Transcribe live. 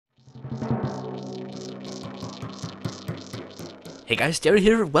Hey guys, Jerry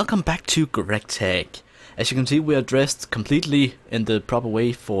here, welcome back to GregTech. As you can see, we are dressed completely in the proper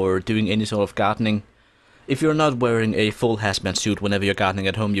way for doing any sort of gardening. If you're not wearing a full hazmat suit whenever you're gardening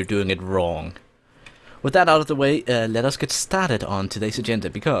at home, you're doing it wrong. With that out of the way, let us get started on today's agenda,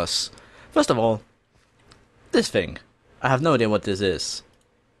 because, first of all, this thing. I have no idea what this is.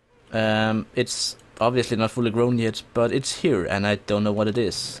 It's obviously not fully grown yet, but it's here, and I don't know what it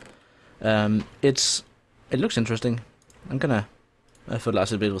is. It looks interesting. I'm gonna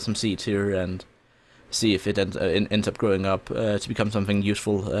fertilize it a bit with some seeds here and see if it ends up growing up to become something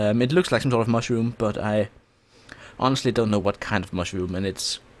useful. It looks like some sort of mushroom, but I honestly don't know what kind of mushroom, and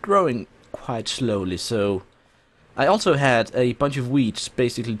it's growing quite slowly. So I also had a bunch of weeds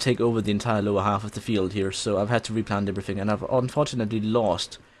basically take over the entire lower half of the field here, so I've had to replant everything, and I've unfortunately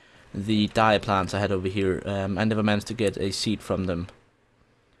lost the dye plants I had over here. I never managed to get a seed from them,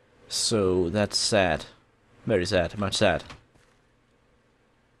 so that's sad. Very sad, much sad.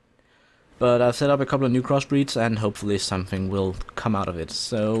 But I've set up a couple of new crossbreeds, and hopefully something will come out of it.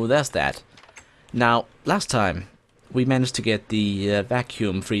 So there's that. Now, last time we managed to get the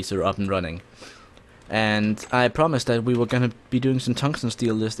vacuum freezer up and running, and I promised that we were gonna be doing some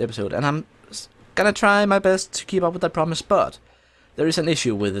Tungstensteel this episode, and I'm gonna try my best to keep up with that promise. But there is an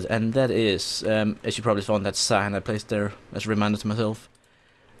issue with it, and that is, as you probably saw on that sign I placed there as a reminder to myself,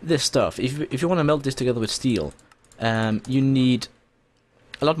 this stuff. If you want to melt this together with steel, you need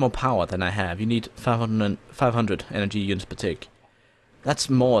a lot more power than I have. You need 500 energy units per tick. That's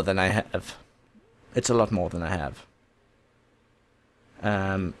more than I have. It's a lot more than I have.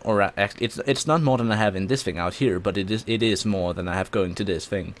 Actually, it's not more than I have in this thing out here, but it is more than I have going to this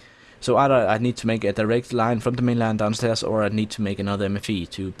thing. So either I need to make a direct line from the mainland downstairs, or I need to make another MFE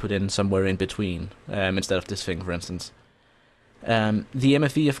to put in somewhere in between, instead of this thing, for instance. The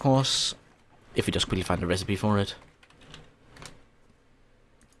MFE, of course, if you just quickly find a recipe for it,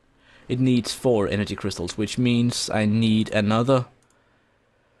 it needs 4 energy crystals, which means I need another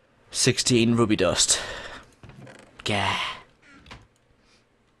 16 ruby dust. Gah.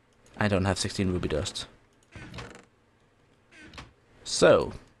 I don't have 16 ruby dust.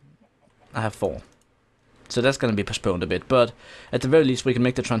 So, I have 4. So that's going to be postponed a bit, but at the very least we can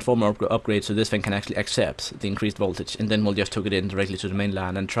make the transformer upgrade so this thing can actually accept the increased voltage, and then we'll just hook it in directly to the main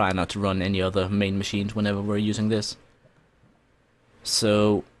LAN and try not to run any other main machines whenever we're using this.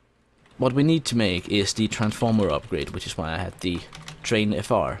 So what we need to make is the transformer upgrade, which is why I had the train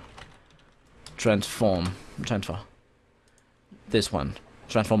FR. Transfer. This one.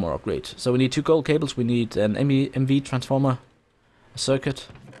 Transformer upgrade. So we need 2 gold cables, we need an MV transformer, a circuit,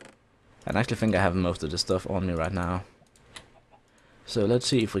 and I actually think I have most of the stuff on me right now. So let's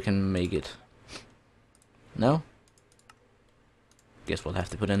see if we can make it. No? Guess we'll have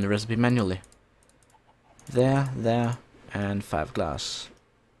to put in the recipe manually. There, and 5 glass.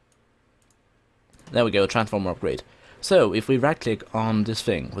 There we go, transformer upgrade. So, if we right click on this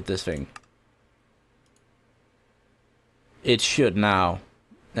thing, with this thing, it should now,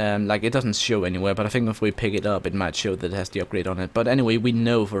 like it doesn't show anywhere, but I think if we pick it up it might show that it has the upgrade on it. But anyway, we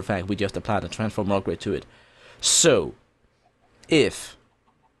know for a fact we just applied a transformer upgrade to it. So, if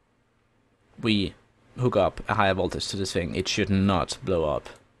we hook up a higher voltage to this thing, it should not blow up.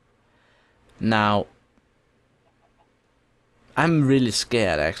 Now, I'm really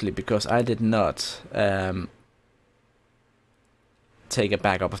scared actually, because I did not take a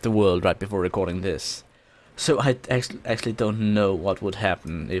backup of the world right before recording this. So I actually don't know what would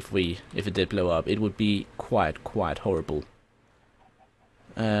happen if it did blow up. It would be quite horrible.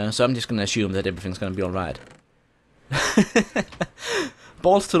 So I'm just gonna assume that everything's gonna be alright.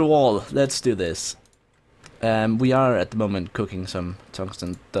 Balls to the wall, let's do this. We are at the moment cooking some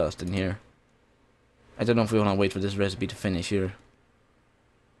tungsten dust in here. I don't know if we want to wait for this recipe to finish here.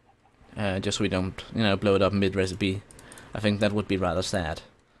 Just so we don't, blow it up mid-recipe. I think that would be rather sad.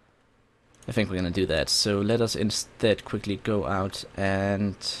 I think we're gonna do that. So let us instead quickly go out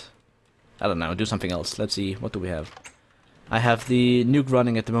and, I don't know, do something else. Let's see, what do we have? I have the nuke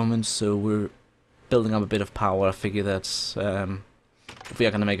running at the moment, so we're building up a bit of power. I figure that's, if we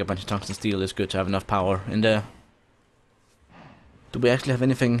are gonna make a bunch of tungsten steel, it's good to have enough power in there. Do we actually have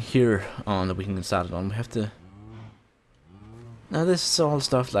anything here on that we can get started on? We have to... Now this is all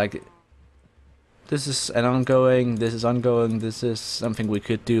stuff like... This is an ongoing, this is ongoing, this is something we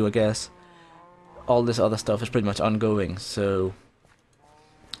could do, I guess. All this other stuff is pretty much ongoing, so...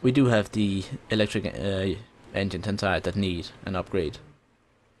 We do have the electric engines inside that need an upgrade.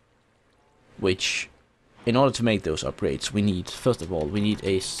 Which, in order to make those upgrades, we need, first of all, we need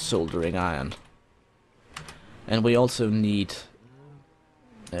a soldering iron. And we also need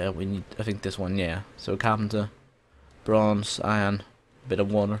We need, I think this one, yeah. So carpenter, bronze, iron, bit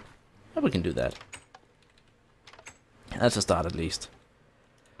of water. Oh, we can do that. That's a start at least.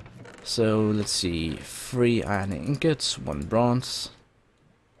 So let's see, 3 iron ingots, 1 bronze,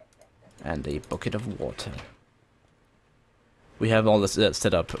 and a bucket of water. We have all this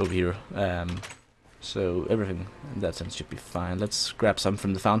set up over here, so everything in that sense should be fine. Let's grab some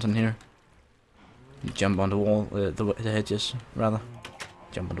from the fountain here. Jump on the wall, the hedges rather.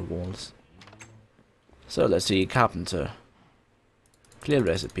 Jump on the walls. So let's see, carpenter. Clear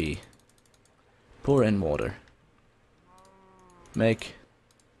recipe. Pour in water. Make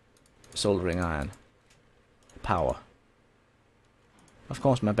soldering iron. Power. Of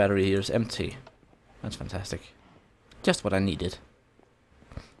course my battery here is empty. That's fantastic. Just what I needed.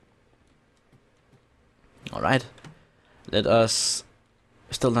 Alright. Let us...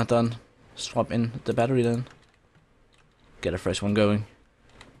 Still not done. Swap in the battery then. Get a fresh one going.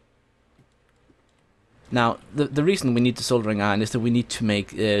 Now, the reason we need the soldering iron is that we need to make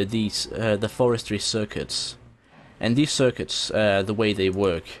these, the forestry circuits. And these circuits, the way they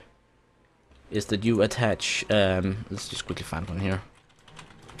work is that you attach... let's just quickly find one here.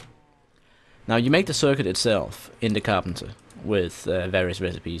 Now, you make the circuit itself in the carpenter with various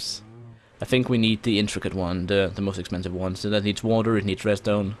recipes. I think we need the intricate one, the most expensive one. So that needs water, it needs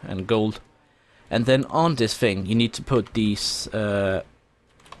redstone and gold. And then on this thing, you need to put these... where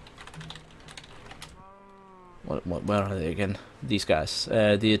are they again? These guys.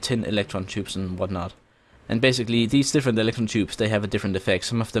 The tin electron tubes and whatnot. And basically, these different electron tubes, they have a different effect.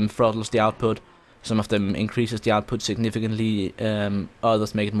 Some of them throttles the output. Some of them increases the output significantly,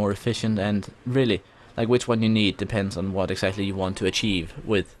 others make it more efficient, and really, like which one you need depends on what exactly you want to achieve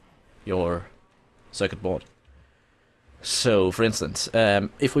with your circuit board. So, for instance,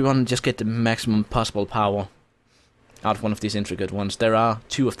 if we want to just get the maximum possible power out of one of these intricate ones, there are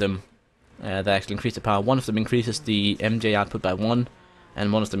 2 of them that actually increase the power. One of them increases the MJ output by 1,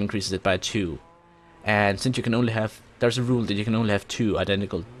 and one of them increases it by 2. And since you can only have... There's a rule that you can only have 2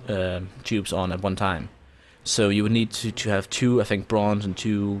 identical tubes on at one time. So you would need to have 2, I think, bronze and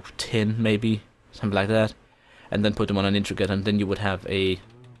 2 tin, maybe, something like that. And then put them on an intricate, and then you would have a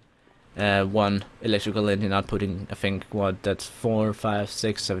 1 electrical engine outputting, I think, what, that's 4, 5,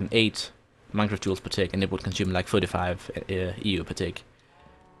 6, 7, 8 microjoules per tick, and it would consume like 35 EU per tick.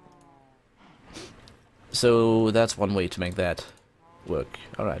 So that's one way to make that work.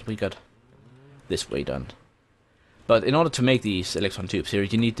 Alright, we got this way done. But in order to make these electron tubes here,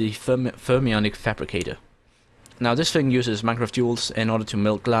 you need the fermionic fabricator. Now this thing uses microjoules in order to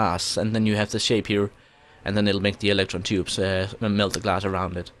melt glass, and then you have the shape here, and then it'll make the electron tubes melt the glass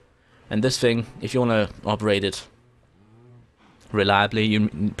around it. And this thing, if you want to operate it reliably, you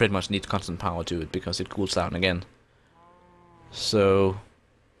pretty much need constant power to it, because it cools down again. So,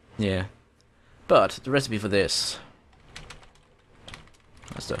 yeah. But the recipe for this...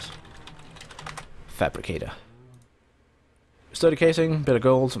 What's this? Fabricator. Sturdy casing, bit of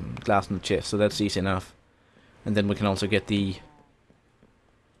gold, some glass in the chest, so that's easy enough. And then we can also get the...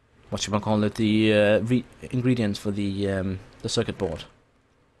 what should I call it? The ingredients for the circuit board.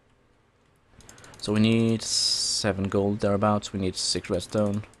 So we need 7 gold thereabouts, we need 6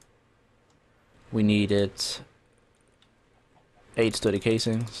 redstone. We needed 8 sturdy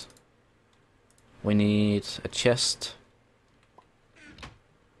casings. We need a chest.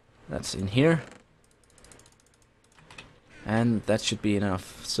 That's in here. And that should be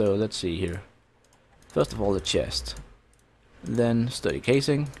enough. So let's see here. First of all the chest. Then sturdy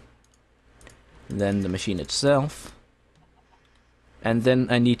casing. Then the machine itself. And then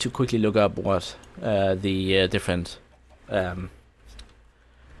I need to quickly look up what the different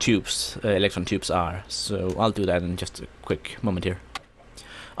tubes, electron tubes are. So I'll do that in just a quick moment here.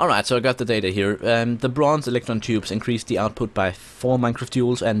 Alright, so I got the data here. The bronze electron tubes increase the output by 4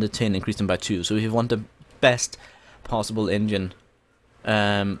 microjoules, and the tin increased them by 2. So if you want the best possible engine,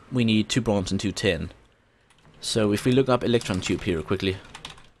 we need 2 bronze and 2 tin. So if we look up electron tube here quickly,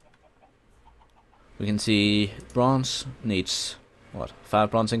 we can see bronze needs, what, 5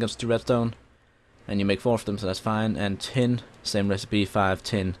 bronze ingots to redstone, and you make 4 of them, so that's fine. And tin, same recipe, 5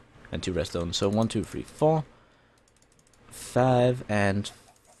 tin and 2 redstone. So 1, 2, 3, 4, 5 and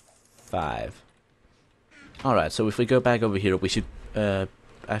 5. Alright, so if we go back over here, we should, I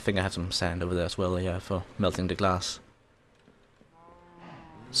think I have some sand over there as well, yeah, for melting the glass.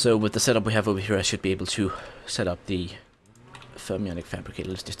 So with the setup we have over here, I should be able to set up the fermionic fabricator.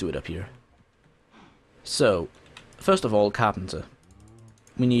 Let's just do it up here. So, first of all, carpenter.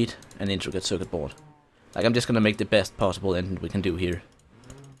 We need an intricate circuit board. Like, I'm just gonna make the best possible engine we can do here.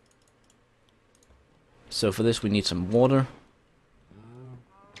 So for this we need some water.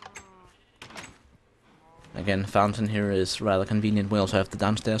 Again, fountain here is rather convenient. We also have the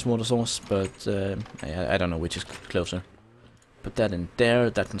downstairs water source, but I don't know which is closer. Put that in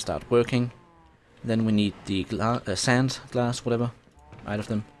there, that can start working. Then we need the sand, glass, whatever, out of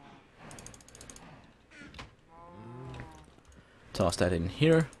them. Toss that in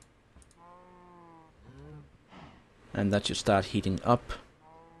here. And that should start heating up,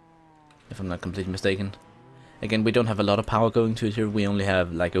 if I'm not completely mistaken. Again, we don't have a lot of power going to it here, we only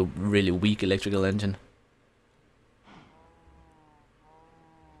have like a really weak electrical engine.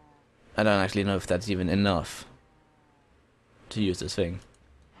 I don't actually know if that's even enough to use this thing.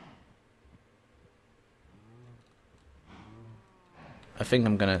 I think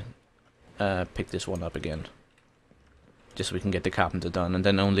I'm gonna pick this one up again, just so we can get the carpenter done, and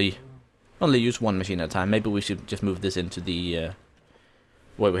then only use one machine at a time. Maybe we should just move this into the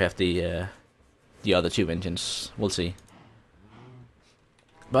where we have the other two engines. We'll see.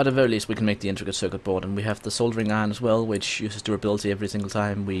 But at the very least, we can make the intricate circuit board, and we have the soldering iron as well, which uses durability every single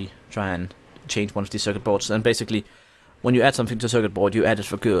time we try and change one of these circuit boards. And basically, when you add something to a circuit board, you add it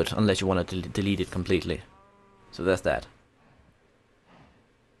for good, unless you want to delete it completely. So that's that.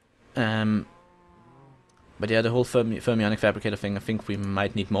 But yeah, the whole fermionic fabricator thing, I think we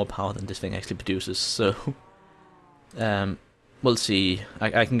might need more power than this thing actually produces, so we'll see.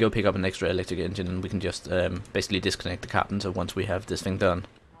 I can go pick up an extra electric engine, and we can just basically disconnect the carpenter once we have this thing done.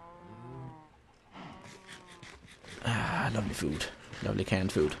 Ah, lovely food. Lovely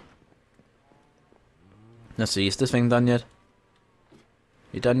canned food. Let's see, is this thing done yet?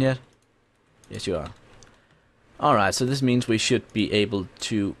 You done yet? Yes, you are. Alright, so this means we should be able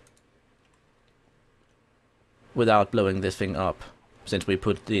to, without blowing this thing up, since we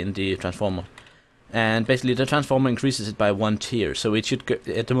put in the transformer. And basically the transformer increases it by 1 tier, so it should go,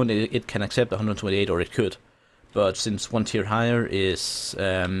 at the moment it can accept 128, or it could. But since 1 tier higher is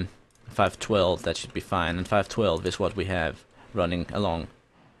 512, that should be fine, and 512 is what we have running along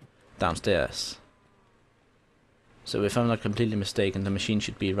downstairs. So if I'm not completely mistaken, the machine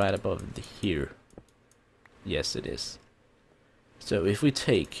should be right above here. Yes, it is. So if we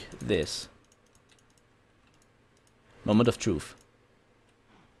take this, moment of truth.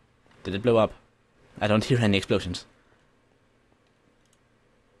 Did it blow up? I don't hear any explosions.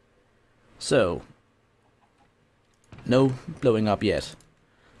 So, no blowing up yet.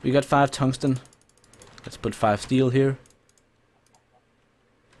 We got 5 tungsten. Let's put 5 steel here.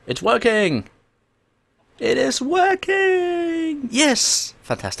 It's working! It is working! Yes!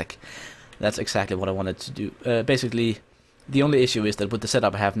 Fantastic. That's exactly what I wanted to do. Basically, the only issue is that with the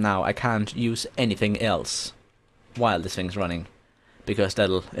setup I have now, I can't use anything else while this thing's running, because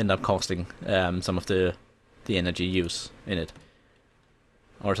that'll end up costing some of the energy use in it,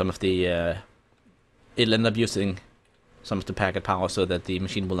 or some of the it'll end up using some of the packet power, so that the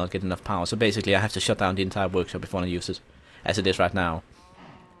machine will not get enough power. So basically I have to shut down the entire workshop before I use it, as it is right now.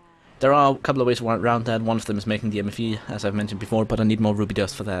 There are a couple of ways around that. One of them is making the MFE, as I've mentioned before, but I need more ruby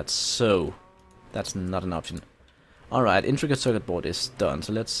dust for that, so that's not an option. Alright, intricate circuit board is done,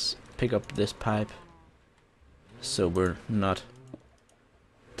 so let's pick up this pipe, so we're not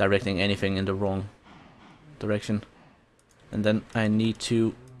directing anything in the wrong direction. And then I need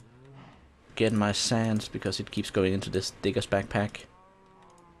to get my sand, because it keeps going into this digger's backpack.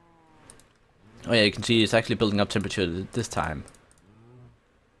 Oh yeah, you can see it's actually building up temperature this time.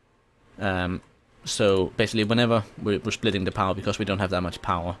 So basically whenever we're splitting the power, because we don't have that much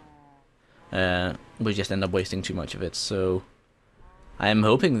power, we just end up wasting too much of it. So I am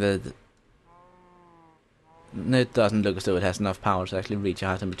hoping that it doesn't look as though it has enough power to actually reach a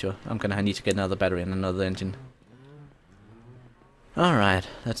high temperature. I'm gonna need to get another battery and another engine. Alright,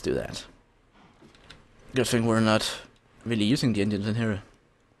 let's do that. Good thing we're not really using the engines in here.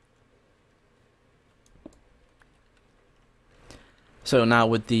 So now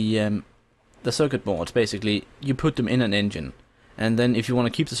with the circuit boards, basically you put them in an engine, and then if you want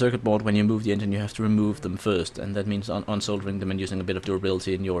to keep the circuit board when you move the engine, you have to remove them first, and that means unsoldering them and using a bit of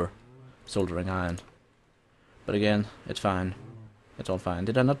durability in your soldering iron. But again, it's fine. It's all fine.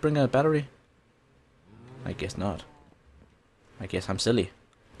 Did I not bring a battery? I guess not. I guess I'm silly.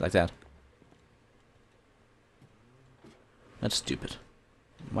 Like that. That's stupid.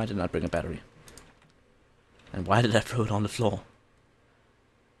 Why did I not bring a battery? And why did I throw it on the floor?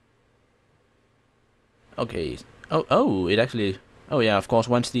 Okay. Oh, it actually... Oh yeah, of course,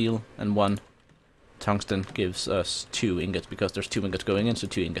 1 steel and 1 tungsten gives us 2 ingots, because there's 2 ingots going in, so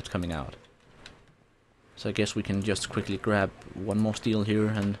 2 ingots coming out. So I guess we can just quickly grab 1 more steel here,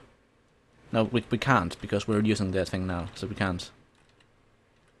 and... No, we can't, because we're using that thing now, so we can't.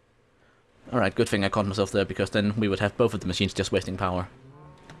 Alright, good thing I caught myself there, because then we would have both of the machines just wasting power.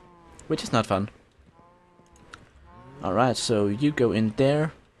 Which is not fun. Alright, so you go in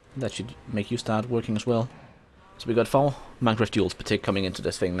there. That should make you start working as well. So we got 4 Minecraft joules per tick coming into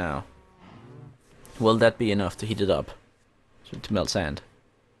this thing now. Will that be enough to heat it up? To melt sand?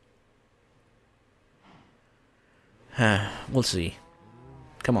 We'll see.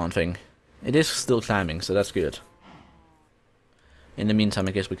 Come on, thing. It is still climbing, so that's good. In the meantime,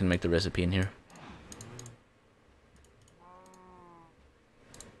 I guess we can make the recipe in here.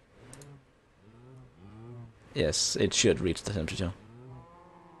 Yes, it should reach the temperature.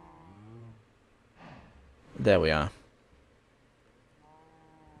 There we are.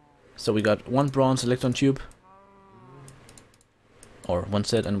 So we got 1 bronze electron tube. Or 1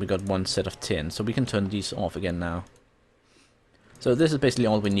 set, and we got 1 set of 10. So we can turn these off again now. So this is basically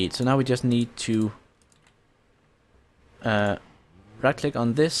all we need. So now we just need to right click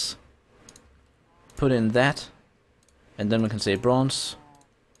on this, put in that, and then we can say bronze.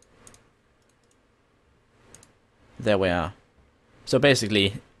 There we are. So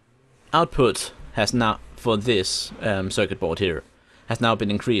basically, output has now, for this circuit board here, has now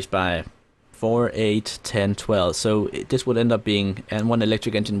been increased by 4, 8, 10, 12. So this would end up being one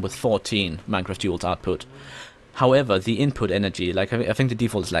electric engine with 14 Minecraft joules output. However, the input energy, like I think the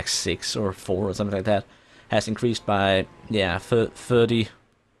default is like 6 or 4 or something like that, has increased by, yeah, 30,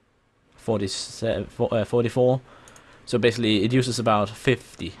 44. So basically it uses about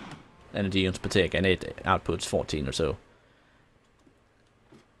 50 energy units per tick and it outputs 14 or so.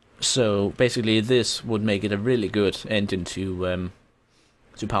 So basically this would make it a really good engine to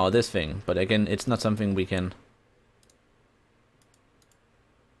power this thing. But again, it's not something we can...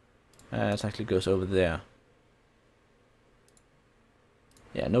 it actually goes over there.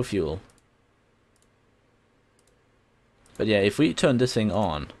 Yeah, no fuel. But yeah, if we turn this thing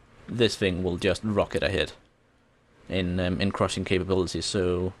on, this thing will just rocket ahead in crushing capabilities.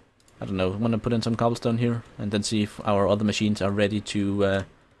 So I don't know. I'm gonna put in some cobblestone here and then see if our other machines are ready to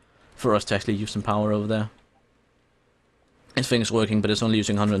for us to actually use some power over there. This thing is working, but it's only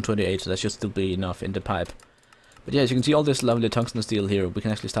using 128, so that should still be enough in the pipe. But yeah, as you can see, all this lovely tungsten steel here, we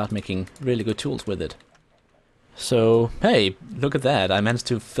can actually start making really good tools with it. So, hey, look at that, I managed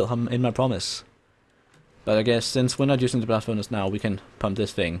to fill in my promise. But I guess since we're not using the blast furnace now, we can pump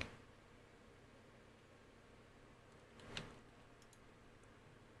this thing.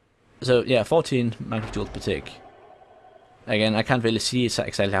 So yeah, 14 Minecraft joules per tick. Again, I can't really see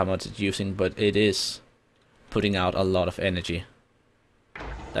exactly how much it's using, but it is putting out a lot of energy.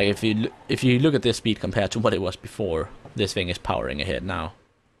 Like if you look at this speed compared to what it was before, this thing is powering ahead now.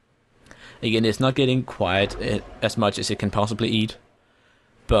 Again, it's not getting quite as much as it can possibly eat,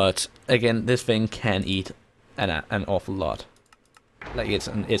 but again, this thing can eat an awful lot. Like it's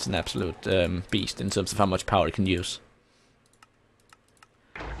an absolute beast in terms of how much power it can use.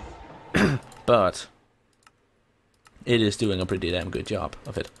 But it is doing a pretty damn good job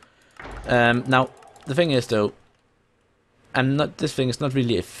of it. Now the thing is though, this thing is not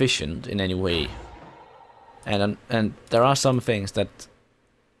really efficient in any way, and there are some things that,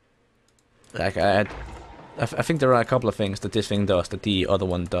 like I think there are a couple of things that this thing does that the other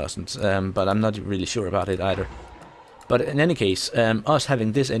one doesn't, but I'm not really sure about it either. But in any case, us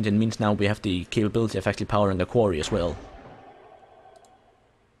having this engine means now we have the capability of actually powering a quarry as well.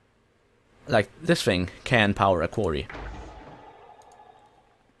 Like, this thing can power a quarry.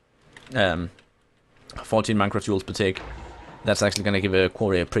 14 Minecraft joules per tick. That's actually going to give a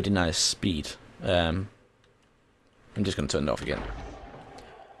quarry a pretty nice speed. I'm just going to turn it off again.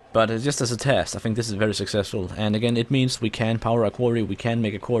 But just as a test, I think this is very successful. And again, it means we can power a quarry, we can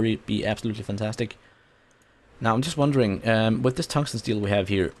make a quarry be absolutely fantastic. Now, I'm just wondering, with this tungsten steel we have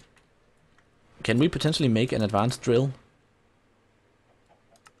here, can we potentially make an advanced drill?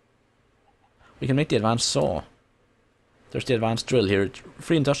 We can make the advanced saw. There's the advanced drill here.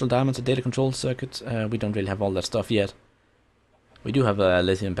 3 industrial diamonds, a data control circuit. We don't really have all that stuff yet. We do have a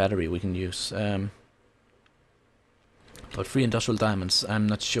lithium battery we can use. But 3 industrial diamonds, I'm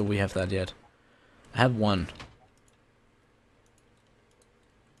not sure we have that yet. I have 1.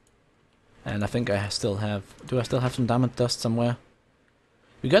 And I think I still have... Do I still have some diamond dust somewhere?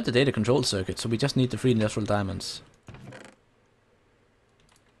 We got the data control circuit, so we just need the 3 industrial diamonds.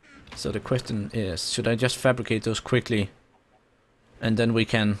 So the question is, should I just fabricate those quickly? And then we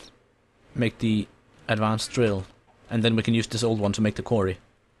can make the advanced drill. And then we can use this old one to make the quarry.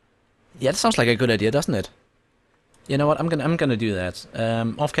 Yeah, that sounds like a good idea, doesn't it? You know what, I'm gonna do that.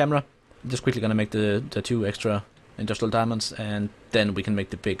 Off camera, I'm just quickly gonna make the 2 extra industrial diamonds, and then we can make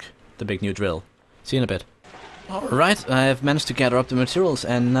the big new drill. See you in a bit. Alright, I've managed to gather up the materials,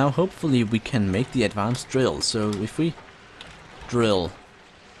 and now hopefully we can make the advanced drill. So if we drill,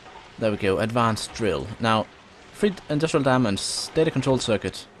 there we go, advanced drill. Now, 3 industrial diamonds, data control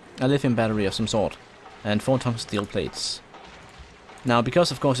circuit, a lithium battery of some sort, and 4 tungstensteel plates. Now,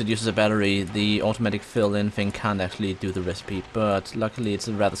 because of course it uses a battery, the automatic fill-in thing can't actually do the recipe, but luckily it's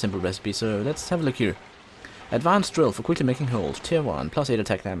a rather simple recipe, so let's have a look here. Advanced drill for quickly making holes, tier 1, plus 8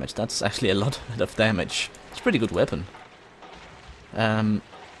 attack damage. That's actually a lot of damage. It's a pretty good weapon.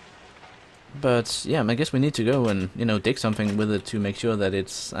 But yeah, I guess we need to go and, you know, dig something with it to make sure that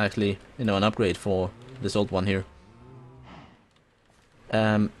it's actually, you know, an upgrade for this old one here.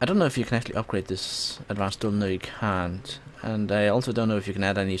 I don't know if you can actually upgrade this advanced drill. No, you can't. And I also don't know if you can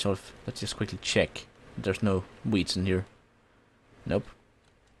add any sort of... Let's just quickly check. There's no weeds in here. Nope.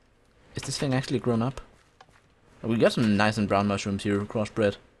 Is this thing actually grown up? We got some nice and brown mushrooms here,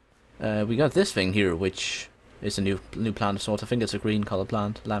 crossbred. We got this thing here, which is a new plant of sorts. I think it's a green color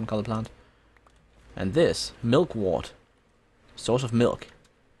plant, lime color plant. And this, milkwort. Source of milk.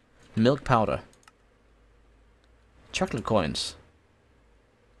 Milk powder. Chocolate coins.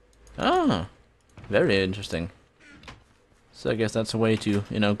 Ah, very interesting. So I guess that's a way to,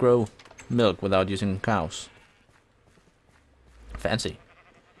 you know, grow milk without using cows. Fancy.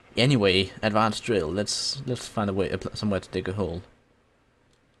 Anyway, advanced drill. Let's find a way, somewhere to dig a hole.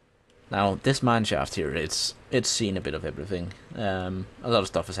 Now, this mine shaft here, it's seen a bit of everything. A lot of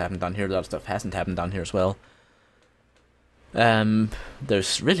stuff has happened down here. A lot of stuff hasn't happened down here as well.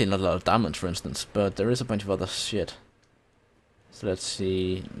 There's really not a lot of diamonds, for instance, but there is a bunch of other shit. So let's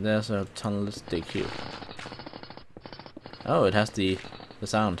see. There's a tunnel. Let's dig here. Oh, it has the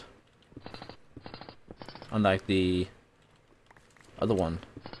sound, unlike the other one.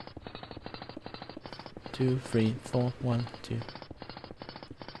 2, 3, 4, 1, 2.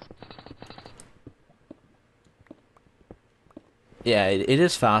 Yeah, it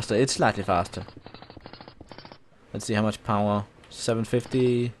is faster. It's slightly faster. Let's see how much power.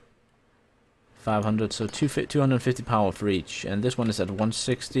 750, 500, so 250 power for each. And this one is at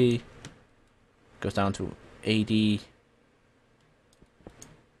 160. Goes down to 80.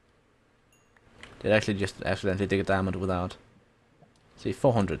 Did actually just accidentally dig a diamond without. See,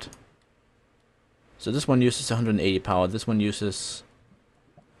 400. So this one uses 180 power. This one uses,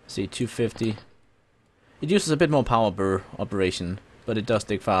 see, 250. It uses a bit more power per operation, but it does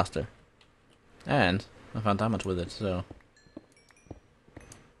dig faster. And I found diamonds with it, so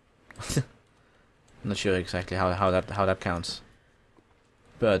I'm not sure exactly how that counts.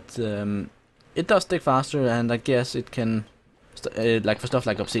 But it does dig faster, and I guess it can, like for stuff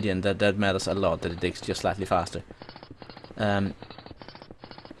like obsidian, that matters a lot, that it digs just slightly faster.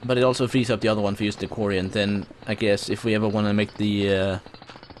 But it also frees up the other one for using the quarry, and then I guess if we ever want to make the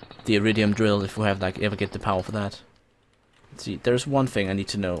iridium drill, if we have like ever get the power for that. Let's see, there's one thing I need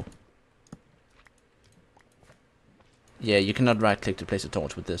to know. Yeah, you cannot right click to place a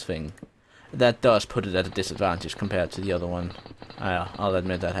torch with this thing. That does put it at a disadvantage compared to the other one. I'll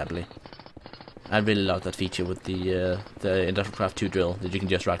admit that happily. I really love that feature with the InventoryTweaks 2 drill, that you can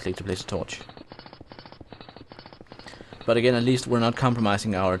just right click to place a torch. But again, at least we're not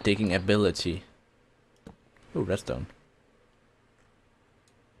compromising our digging ability. Ooh, redstone.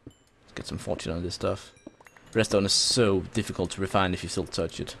 Let's get some fortune on this stuff. Redstone is so difficult to refine if you still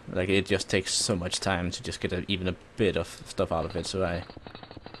touch it. Like, it just takes so much time to just get even a bit of stuff out of it, so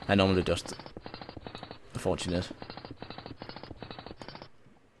I normally just fortunate.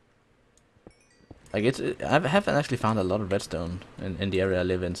 Like, I haven't actually found a lot of redstone in the area I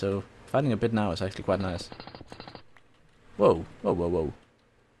live in, so finding a bit now is actually quite nice. Whoa, whoa, whoa, whoa.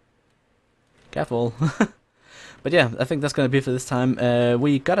 Careful. But yeah, I think that's gonna be it for this time.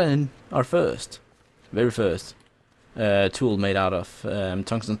 We got in our very first tool made out of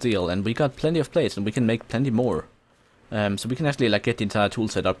Tungstensteel, and we got plenty of plates, and we can make plenty more. So we can actually like get the entire tool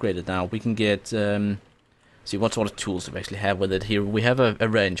set upgraded now. We can get see what sort of tools we actually have with it here. We have a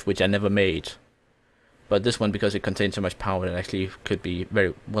wrench, which I never made, but this one, because it contains so much power, it actually could be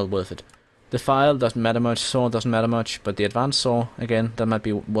very well worth it. The file doesn't matter much, saw doesn't matter much, but the advanced saw, again, that might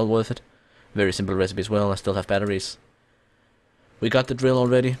be well worth it. Very simple recipe as well. I still have batteries. We got the drill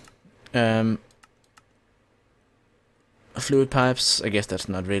already. Fluid pipes, I guess that's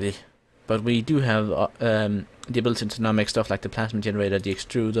not really, but we do have the ability to now make stuff like the plasma generator, the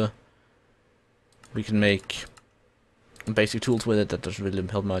extruder. We can make basic tools with it. That doesn't really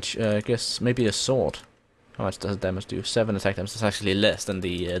help much. I guess maybe a sword. How much does damage do? 7 attack damage. That's actually less than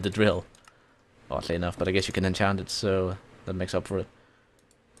the drill, oddly enough, but I guess you can enchant it, so that makes up for it.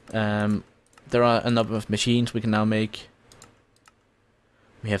 There are a number of machines we can now make.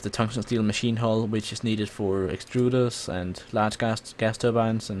 We have the Tungstensteel machine hull, which is needed for extruders and large gas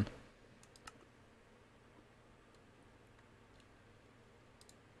turbines, and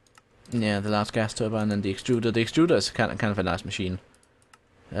Yeah, the large gas turbine and the extruder. The extruder is kind of a nice machine.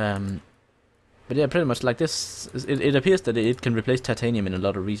 But yeah, pretty much like this. It appears that it can replace titanium in a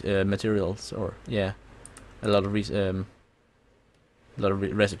lot of materials, or yeah, a lot of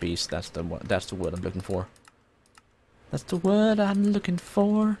recipes. That's the word I'm looking for. That's the word I'm looking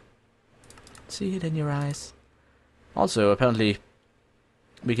for. See it in your eyes. Also, apparently,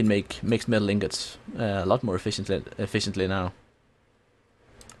 we can make mixed metal ingots a lot more efficiently now.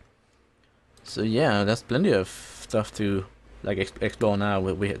 So yeah, there's plenty of stuff to like explore now.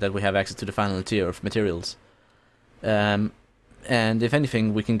 That we have access to the final tier of materials. And if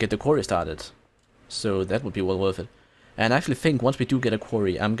anything, we can get the quarry started. So that would be well worth it. And I actually think once we do get a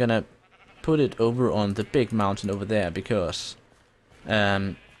quarry, I'm gonna put it over on the big mountain over there because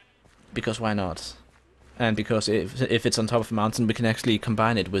why not? And because if it's on top of a mountain, we can actually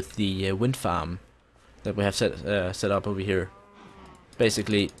combine it with the wind farm that we have set up over here.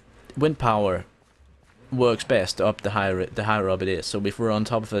 Basically, wind power works best up the higher up it is. So if we're on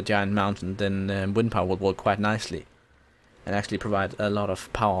top of a giant mountain, then wind power will work quite nicely, and actually provide a lot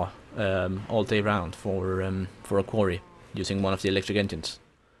of power all day round for a quarry using one of the electric engines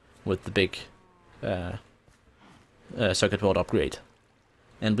with the big circuit board upgrade.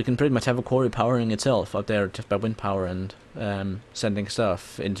 And we can pretty much have a quarry powering itself up there just by wind power and sending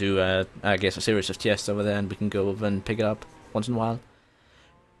stuff into, I guess, a series of chests over there, and we can go over and pick it up once in a while.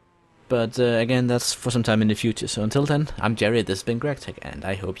 But again, that's for some time in the future. So until then, I'm Jerry, this has been GregTech, and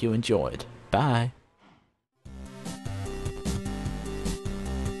I hope you enjoyed. Bye!